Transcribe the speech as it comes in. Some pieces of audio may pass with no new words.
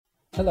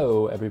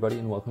Hello, everybody,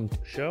 and welcome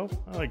Show?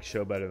 I like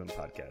show better than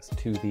podcast.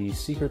 to the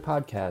Secret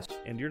Podcast.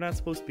 And you're not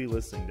supposed to be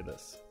listening to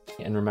this.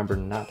 And remember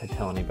not to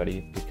tell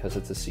anybody because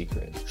it's a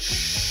secret.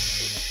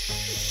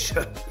 Shh.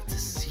 It's a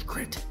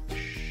secret.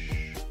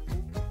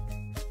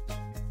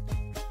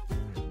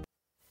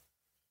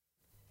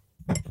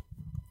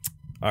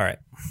 All right.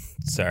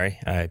 Sorry,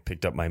 I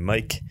picked up my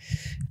mic.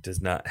 It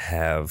does not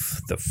have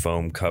the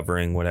foam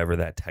covering, whatever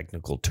that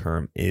technical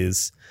term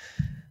is,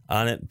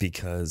 on it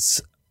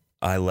because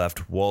I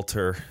left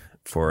Walter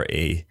for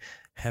a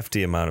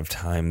hefty amount of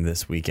time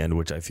this weekend,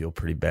 which I feel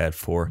pretty bad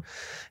for.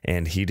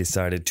 And he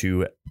decided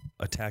to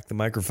attack the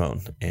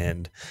microphone.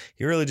 And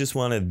he really just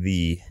wanted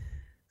the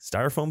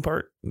foam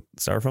part.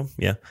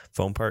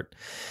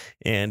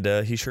 And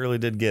he surely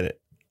did get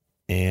it.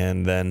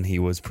 And then he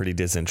was pretty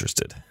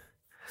disinterested.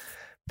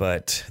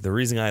 But the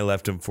reason I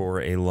left him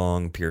for a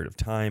long period of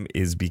time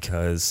is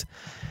because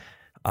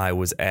I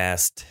was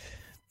asked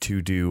to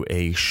do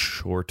a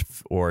short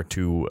or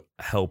to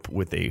help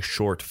with a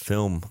short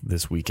film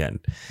this weekend.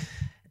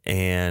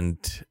 And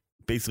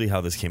basically how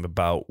this came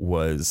about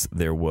was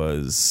there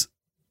was,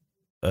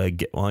 I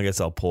guess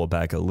I'll pull it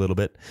back a little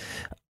bit.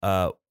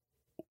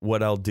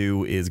 What I'll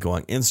do is go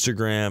on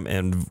Instagram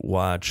and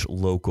watch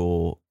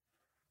local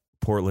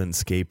Portland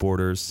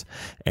skateboarders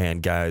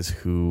and guys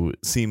who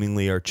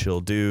seemingly are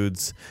chill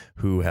dudes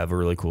who have a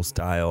really cool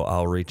style.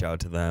 I'll reach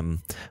out to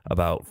them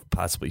about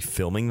possibly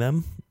filming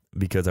them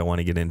because I want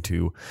to get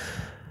into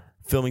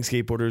filming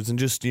skateboarders and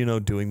just,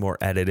 doing more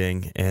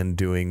editing and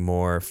doing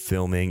more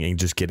filming and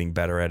just getting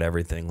better at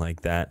everything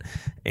like that.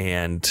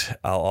 And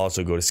I'll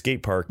also go to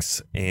skate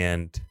parks,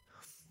 and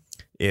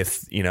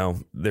if,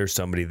 there's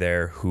somebody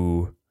there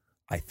who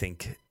I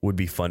think would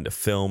be fun to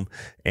film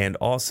and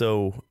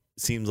also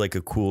seems like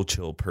a cool,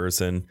 chill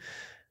person,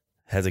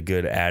 has a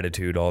good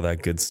attitude, all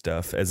that good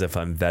stuff, as if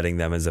I'm vetting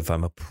them, as if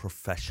I'm a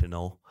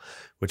professional,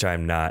 which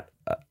I'm not.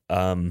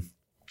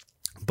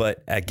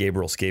 But at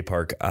Gabriel Skate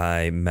Park,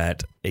 I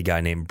met a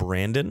guy named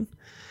Brandon,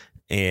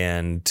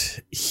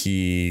 and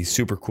he's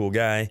super cool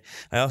guy.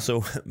 I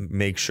also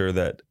make sure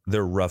that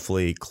they're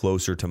roughly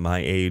closer to my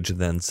age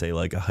than, say,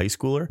 like a high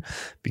schooler,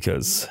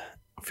 because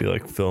I feel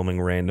like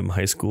filming random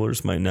high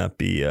schoolers might not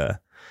be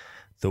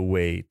the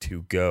way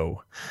to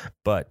go.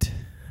 But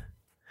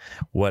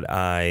what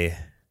I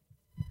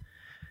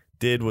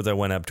did was I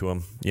went up to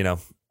him,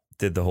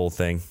 did the whole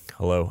thing.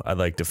 Hello, I'd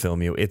like to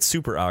film you. It's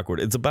super awkward.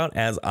 It's about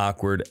as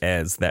awkward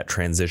as that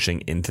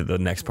transition into the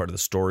next part of the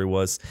story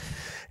was.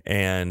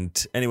 And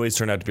anyways,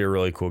 turned out to be a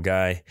really cool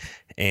guy.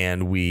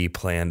 And we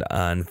planned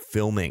on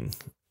filming.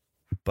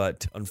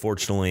 But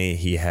unfortunately,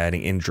 he had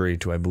an injury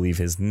to, I believe,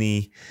 his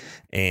knee.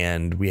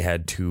 And we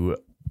had to,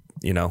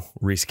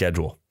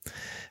 reschedule.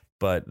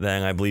 But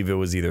then I believe it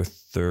was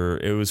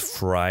it was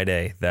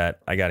Friday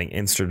that I got an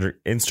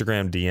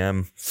Instagram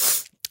DM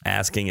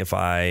asking if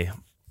I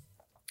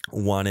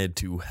wanted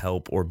to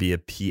help or be a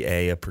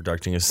PA, a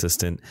production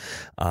assistant,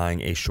 on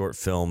a short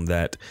film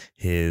that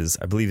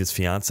I believe his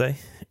fiance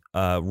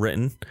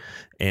written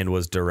and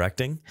was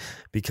directing,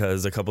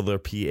 because a couple of their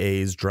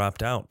PAs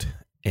dropped out.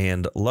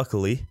 And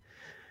luckily,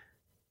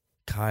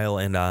 Kyle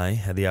and I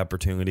had the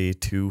opportunity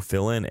to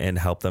fill in and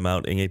help them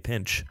out in a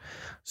pinch.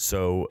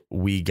 So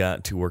we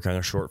got to work on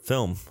a short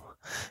film.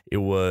 It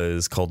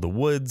was called The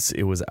Woods.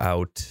 It was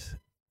out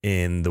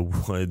in the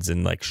woods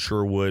in like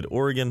Sherwood,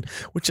 Oregon,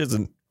 which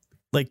isn't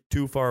like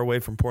too far away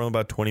from Portland,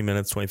 about 20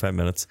 minutes, 25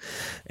 minutes.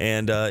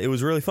 And it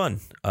was really fun.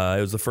 It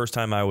was the first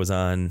time I was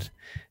on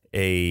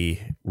a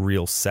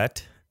real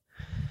set.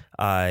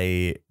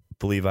 I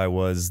believe I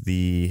was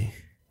the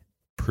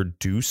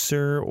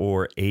producer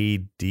or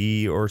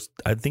AD, or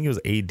I think it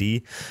was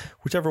AD,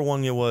 whichever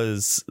one it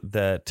was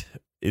that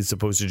is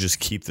supposed to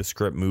just keep the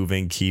script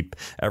moving, keep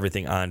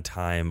everything on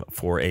time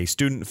for a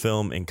student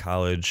film in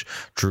college,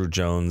 Drew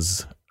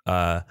Jones,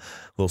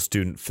 little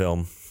student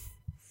film,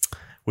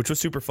 which was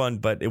super fun,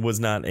 but it was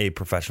not a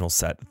professional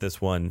set.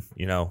 This one,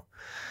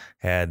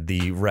 had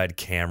the red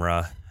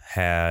camera,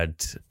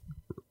 had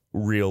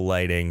real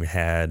lighting,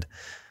 had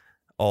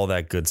all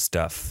that good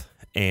stuff.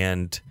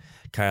 And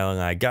Kyle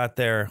and I got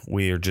there.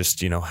 We are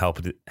just,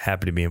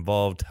 happy to be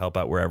involved, help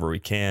out wherever we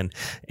can.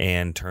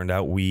 And turned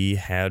out we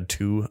had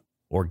to,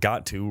 or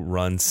got to,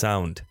 run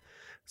sound.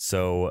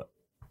 So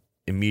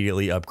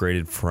immediately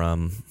upgraded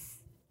from,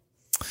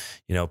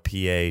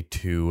 PA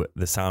to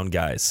the sound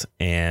guys.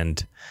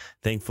 And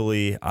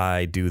thankfully,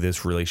 I do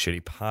this really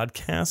shitty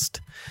podcast.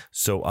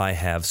 So I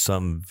have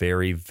some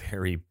very,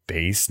 very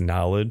base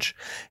knowledge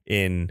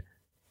in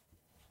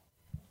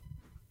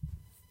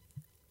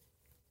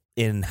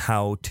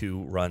how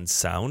to run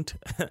sound,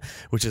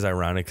 which is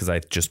ironic because I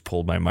just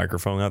pulled my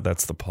microphone out.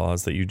 That's the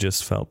pause that you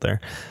just felt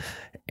there.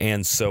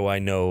 And so I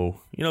know,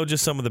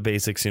 just some of the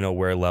basics,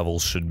 where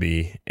levels should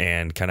be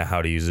and kind of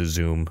how to use a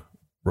Zoom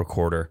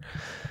recorder.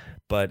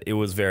 But it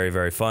was very,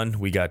 very fun.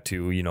 We got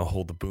to,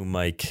 hold the boom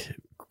mic,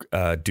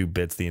 do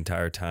bits the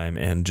entire time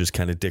and just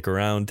kind of dick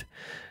around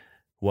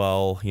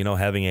while,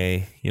 having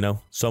a,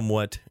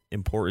 somewhat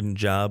important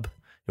job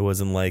It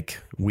wasn't like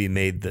we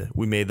made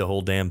the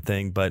whole damn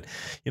thing, but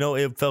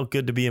it felt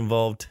good to be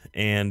involved,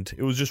 and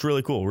it was just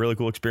really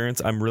cool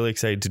experience. I'm really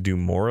excited to do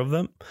more of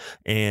them,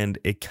 and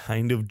it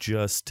kind of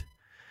just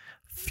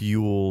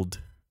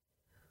fueled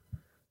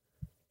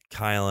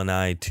Kyle and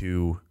I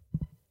to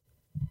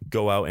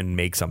go out and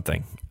make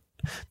something.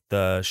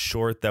 The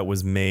short that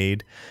was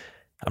made,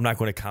 I'm not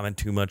going to comment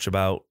too much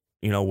about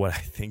what I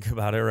think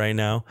about it right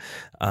now.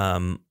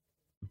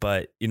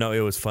 But,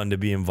 it was fun to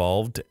be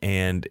involved,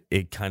 and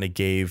it kind of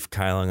gave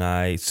Kyle and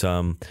I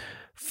some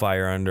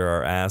fire under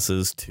our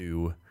asses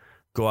to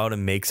go out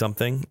and make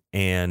something,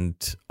 and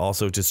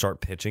also to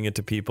start pitching it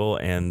to people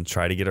and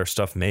try to get our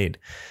stuff made,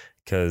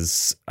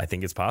 because I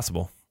think it's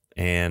possible.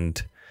 And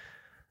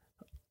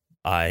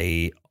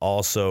it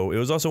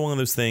was also one of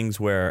those things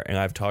where, and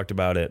I've talked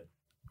about it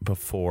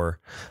before,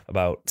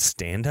 about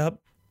stand-up,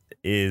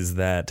 is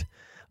that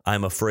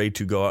I'm afraid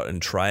to go out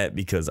and try it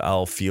because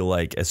I'll feel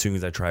like as soon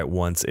as I try it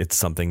once, it's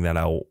something that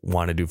I'll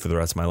want to do for the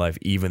rest of my life,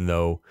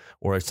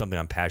 or it's something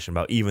I'm passionate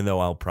about, even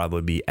though I'll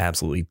probably be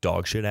absolutely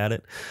dog shit at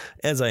it,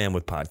 as I am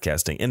with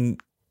podcasting. And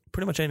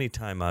pretty much any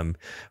time I'm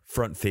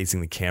front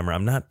facing the camera,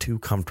 I'm not too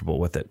comfortable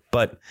with it.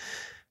 But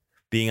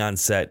being on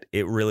set,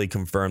 it really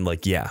confirmed,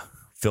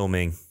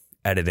 filming,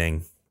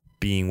 editing,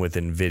 being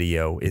within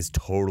video is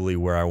totally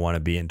where I want to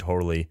be and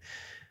totally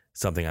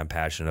something I'm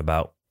passionate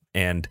about.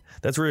 And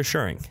that's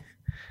reassuring.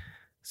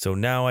 So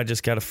now I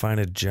just got to find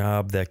a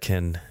job that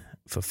can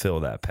fulfill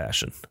that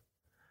passion.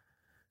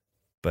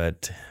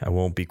 But I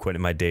won't be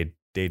quitting my day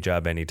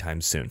job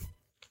anytime soon.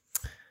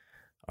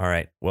 All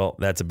right. Well,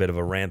 that's a bit of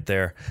a rant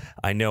there.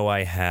 I know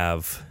I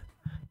have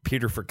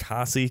Peter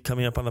Fracassi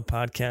coming up on the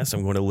podcast.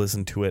 I'm going to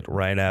listen to it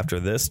right after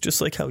this,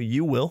 just like how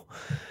you will.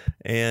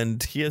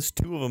 And he has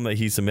 2 of them that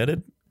he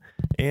submitted.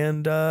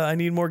 And I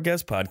need more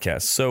guest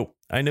podcasts. So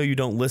I know you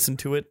don't listen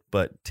to it,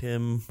 but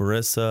Tim,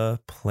 Marissa,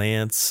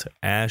 Plants,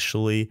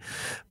 Ashley,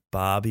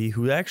 Bobby,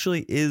 who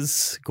actually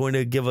is going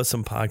to give us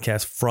some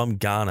podcasts from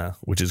Ghana,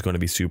 which is going to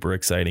be super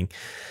exciting.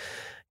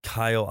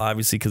 Kyle,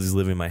 obviously, because he's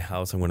living in my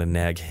house, I'm going to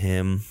nag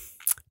him.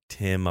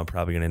 Tim, I'm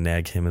probably going to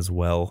nag him as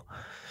well.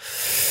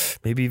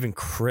 Maybe even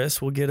Chris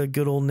will get a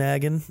good old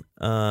nagging.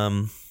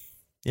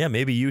 Yeah,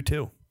 maybe you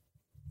too.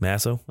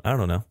 Masso, I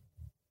don't know.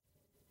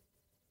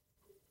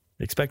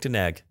 Expect a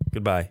nag.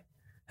 Goodbye.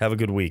 Have a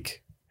good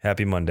week.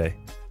 Happy Monday.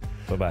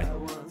 Bye-bye.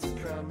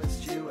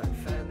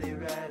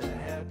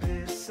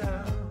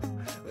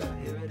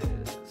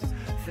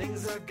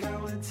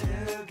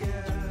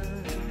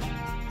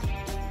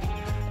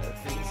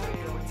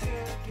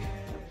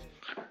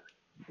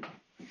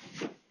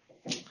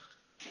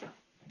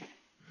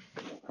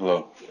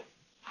 Hello.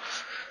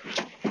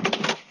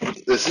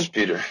 This is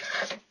Peter.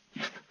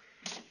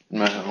 In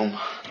my home.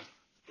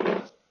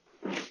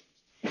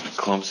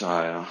 Columbus,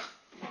 Ohio.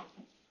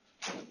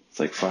 It's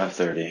like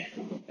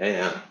 5:30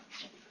 a.m.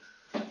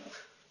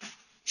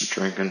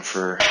 Drinking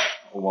for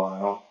a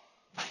while.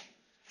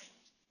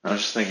 I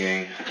was just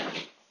thinking,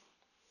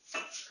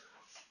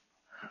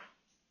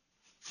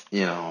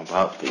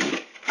 about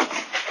it's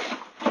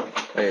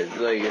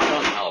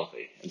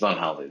unhealthy. It's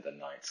unhealthy, the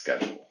night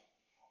schedule,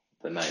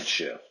 the night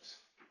shift.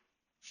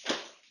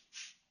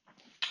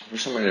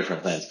 There's so many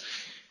different things.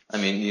 I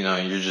mean,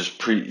 you're just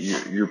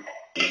you're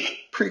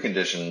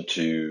preconditioned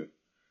to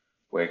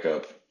wake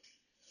up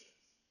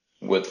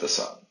with the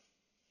sun.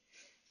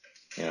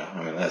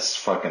 That's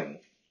fucking,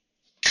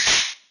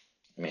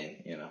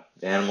 the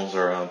animals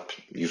are up,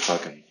 you're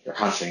hunting,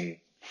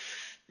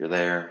 you're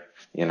there,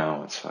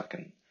 it's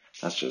fucking,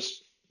 that's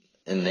just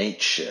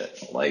innate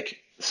shit. Like,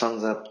 the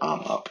sun's up,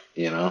 I'm up,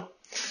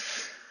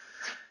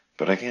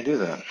 But I can't do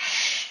that.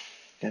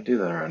 Can't do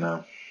that right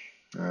now.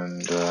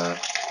 And,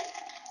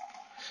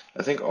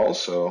 I think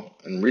also,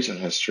 in recent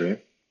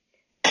history,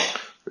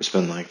 there's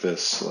been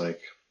this,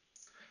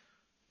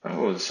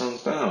 oh, the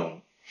sun's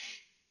down.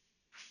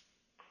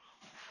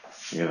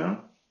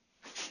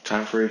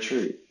 Time for a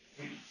treat.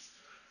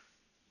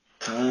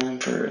 Time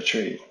for a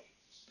treat.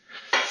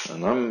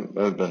 And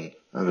I've been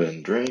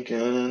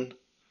drinking.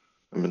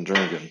 And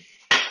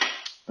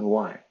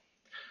why?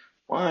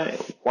 Why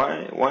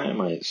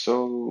am I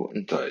so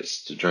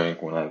enticed to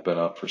drink when I've been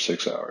up for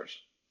 6 hours?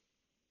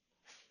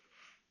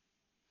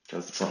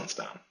 Because the sun's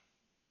down.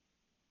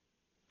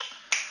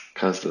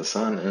 Because the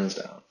sun is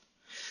down.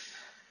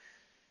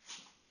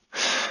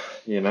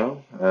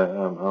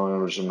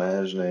 I'm just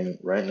imagining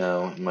right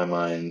now in my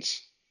mind,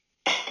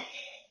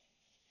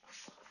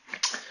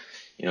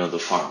 the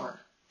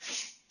farmer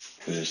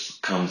who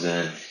just comes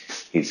in,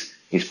 he's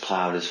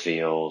plowed his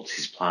fields,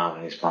 he's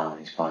plowing,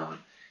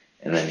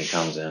 and then he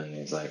comes in and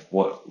he's like,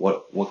 what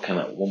more can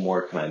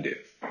I do?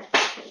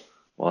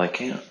 Well, I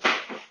can't.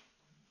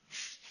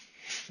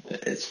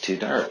 It's too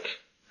dark.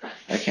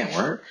 I can't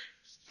work.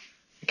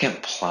 I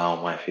can't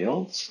plow my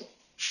fields.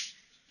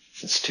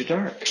 It's too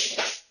dark.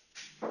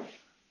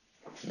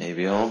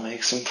 Maybe I'll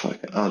make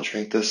I'll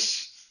drink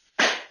this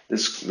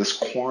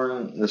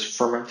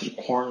fermented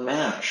corn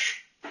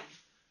mash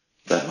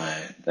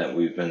that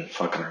we've been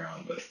fucking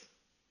around with.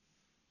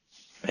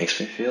 Makes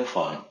me feel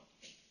fun.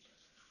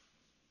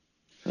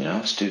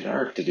 it's too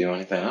dark to do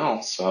anything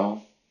else,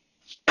 so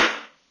I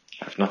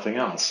have nothing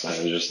else. I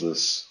have just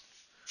this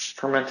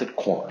fermented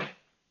corn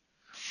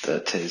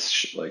that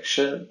tastes like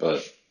shit,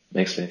 but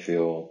makes me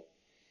feel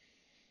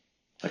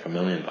like $1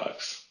 million.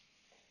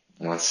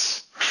 And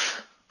that's,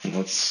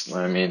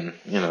 I mean,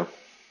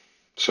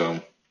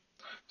 so,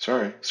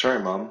 sorry,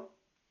 Mom.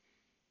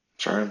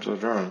 Sorry I'm so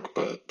drunk,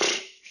 but,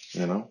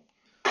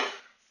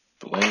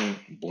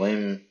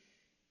 blame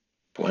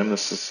the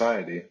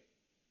society.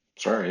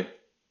 Sorry,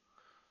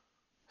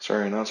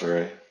 not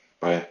sorry.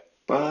 Bye.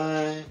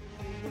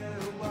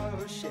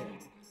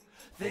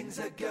 Things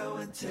are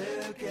going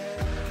to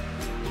get